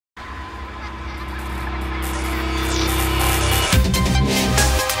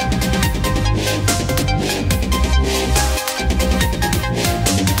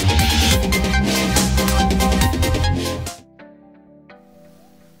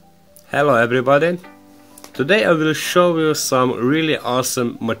Hello everybody! Today I will show you some really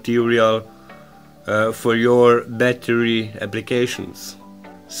awesome material for your battery applications.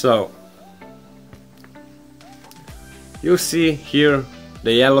 So, you see here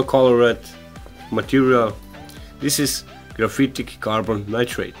the yellow colored material. This is graphitic carbon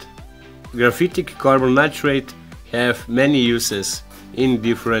nitride. Graphitic carbon nitride have many uses in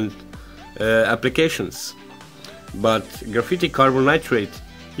different applications, but graphitic carbon nitride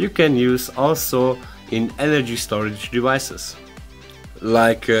you can use also in energy storage devices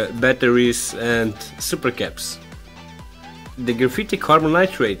like batteries and supercaps. The graphitic carbon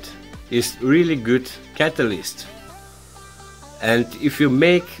nitride is really good catalyst, and if you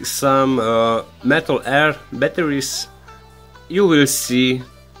make some metal air batteries, you will see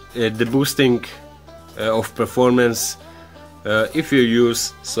the boosting of performance if you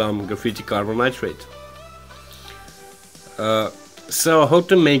use some graphitic carbon nitride. So how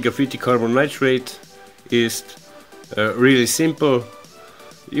to make graphitic carbon nitride is really simple.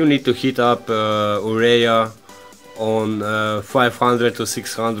 You need to heat up urea on 500 to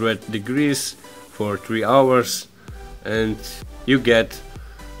 600 degrees for 3 hours, and you get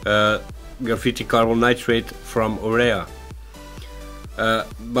graphitic carbon nitride from urea.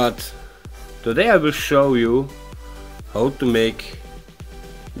 But today I will show you how to make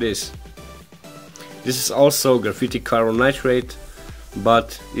this. This is also graphitic carbon nitride,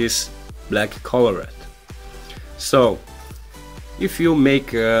 but is black colored. So if you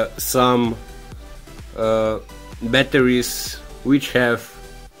make some batteries which have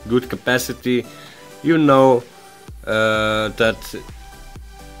good capacity, you know that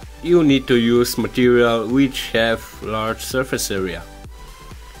you need to use material which have large surface area.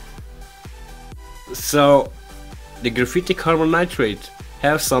 So the graphitic carbon nitride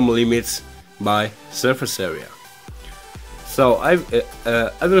have some limits by surface area. So I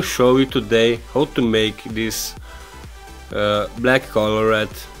will show you today how to make this black colored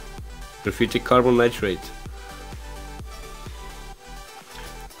graphitic carbon nitride.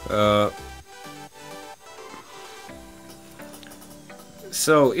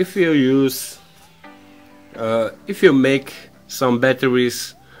 So if you use, if you make some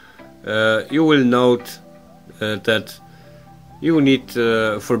batteries, you will note that you need,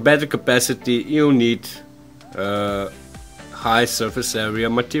 for better capacity, you need high surface area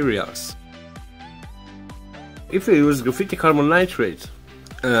materials. If you use graphitic carbon nitride,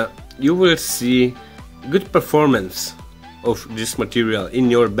 you will see good performance of this material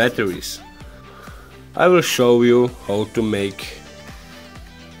in your batteries. I will show you how to make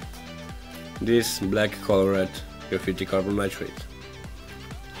this black colored graphitic carbon nitride.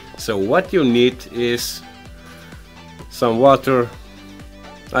 So what you need is some water.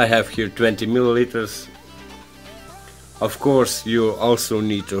 I have here 20 milliliters. Of course, you also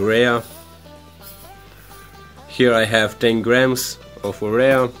need urea. Here I have 10 grams of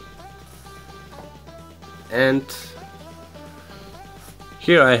urea, and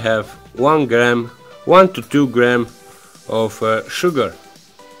here I have 1 to 2 gram of sugar.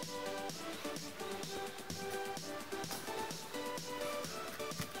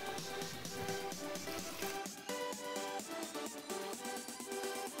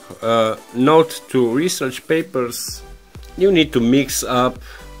 Note to research papers: you need to mix up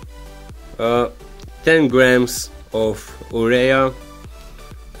 10 grams of urea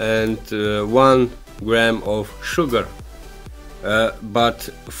and 1 gram of sugar. But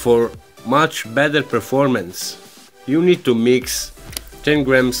for much better performance, you need to mix 10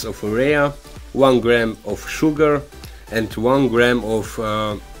 grams of urea, 1 gram of sugar, and 1 gram of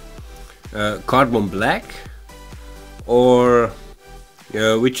carbon black, or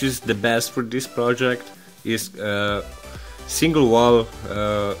which is the best for this project, is single wall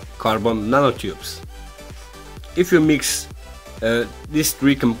carbon nanotubes. If you mix these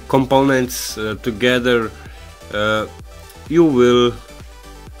three components together, you will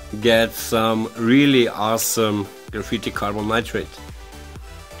get some really awesome graphitic carbon nitride.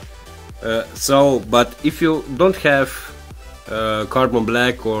 But if you don't have carbon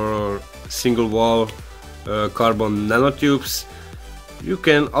black or single wall carbon nanotubes, you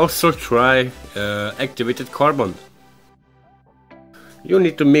can also try activated carbon. You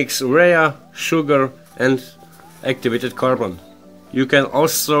need to mix urea, sugar, and activated carbon. You can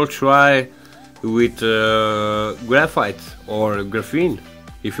also try with graphite or graphene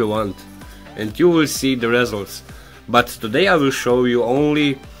if you want, and you will see the results. But today I will show you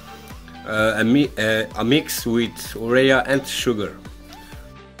only a mix with urea and sugar.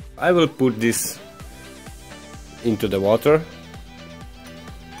 I will put this into the water.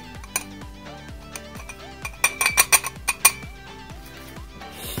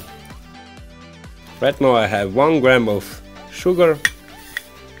 Right now I have 1 gram of sugar,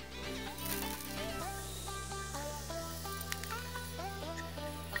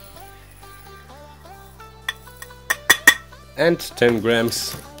 and 10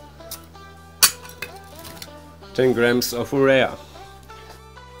 grams of urea.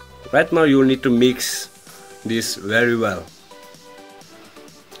 Right now you need to mix this very well.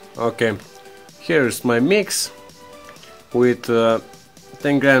 Okay, here's my mix with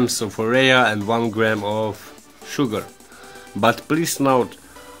 10 grams of urea and 1 gram of sugar. But please note,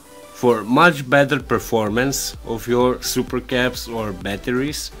 for much better performance of your supercaps or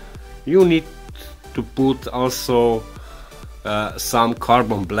batteries, you need to put also some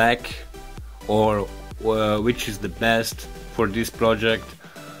carbon black, or which is the best for this project,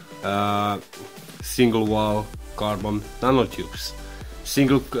 single wall carbon nanotubes.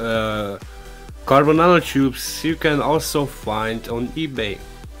 Single carbon nanotubes you can also find on eBay,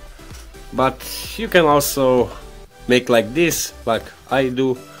 but you can also make like this, like I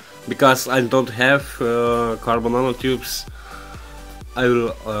do. Because I don't have carbon nanotubes, I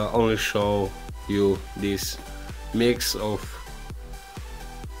will only show you this mix of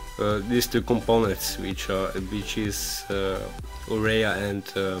these two components, which is urea and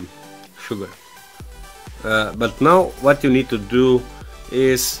sugar. But now what you need to do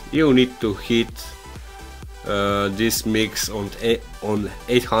is you need to heat this mix on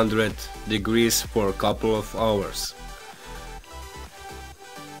 800 degrees for a couple of hours.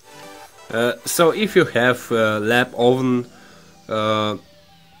 So if you have a lab oven,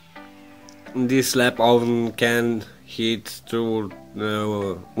 this lab oven can heat to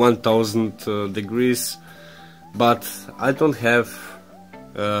 1000 degrees, but I don't have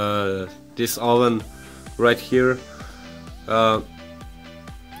this oven right here,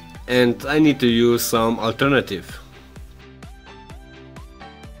 and I need to use some alternative.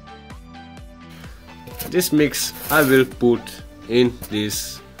 This mix I will put in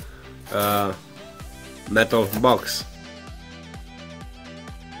this metal box.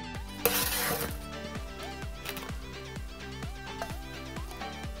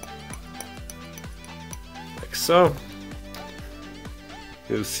 Like so,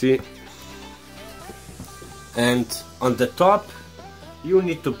 you see, and on the top you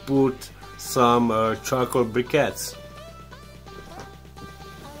need to put some charcoal briquettes.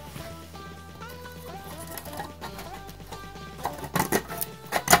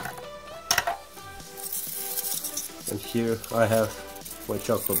 And here I have my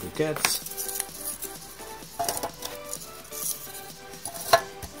charcoal briquettes.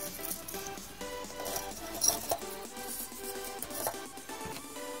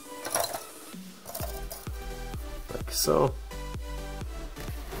 Like so.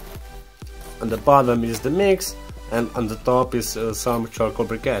 On the bottom is the mix, and on the top is some charcoal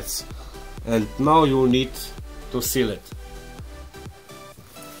briquettes. And now you need to seal it.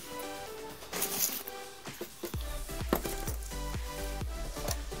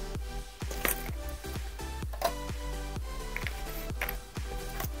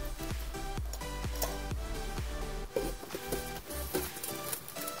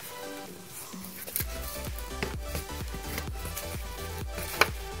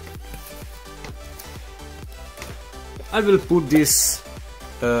 I will put this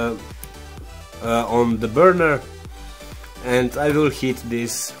on the burner, and I will heat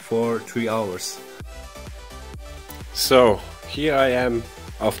this for 3 hours. So here I am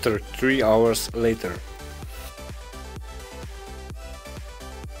after 3 hours later.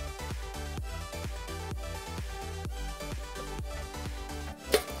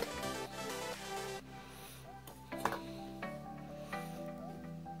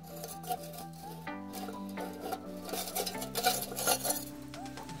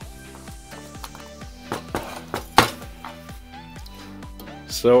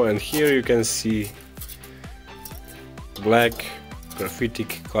 So, and here you can see black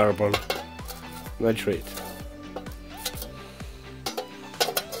graphitic carbon nitride.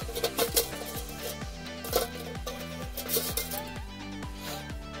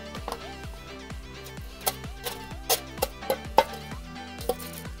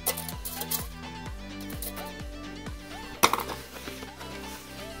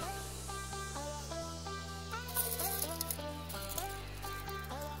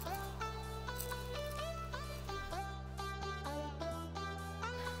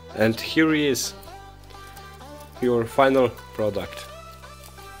 And here is your final product.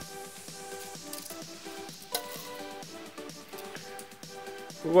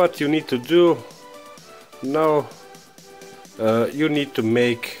 What you need to do now, you need to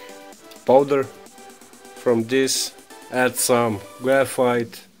make powder from this, add some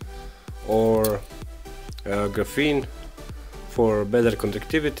graphite or graphene for better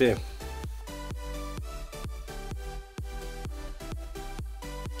conductivity.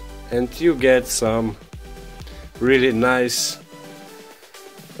 And you get some really nice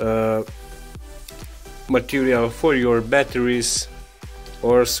material for your batteries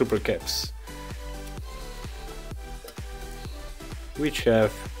or supercaps, which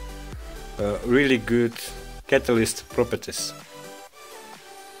have really good catalyst properties.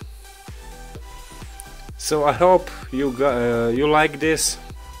 So I hope you like this,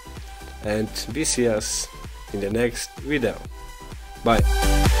 and we see us in the next video. Bye.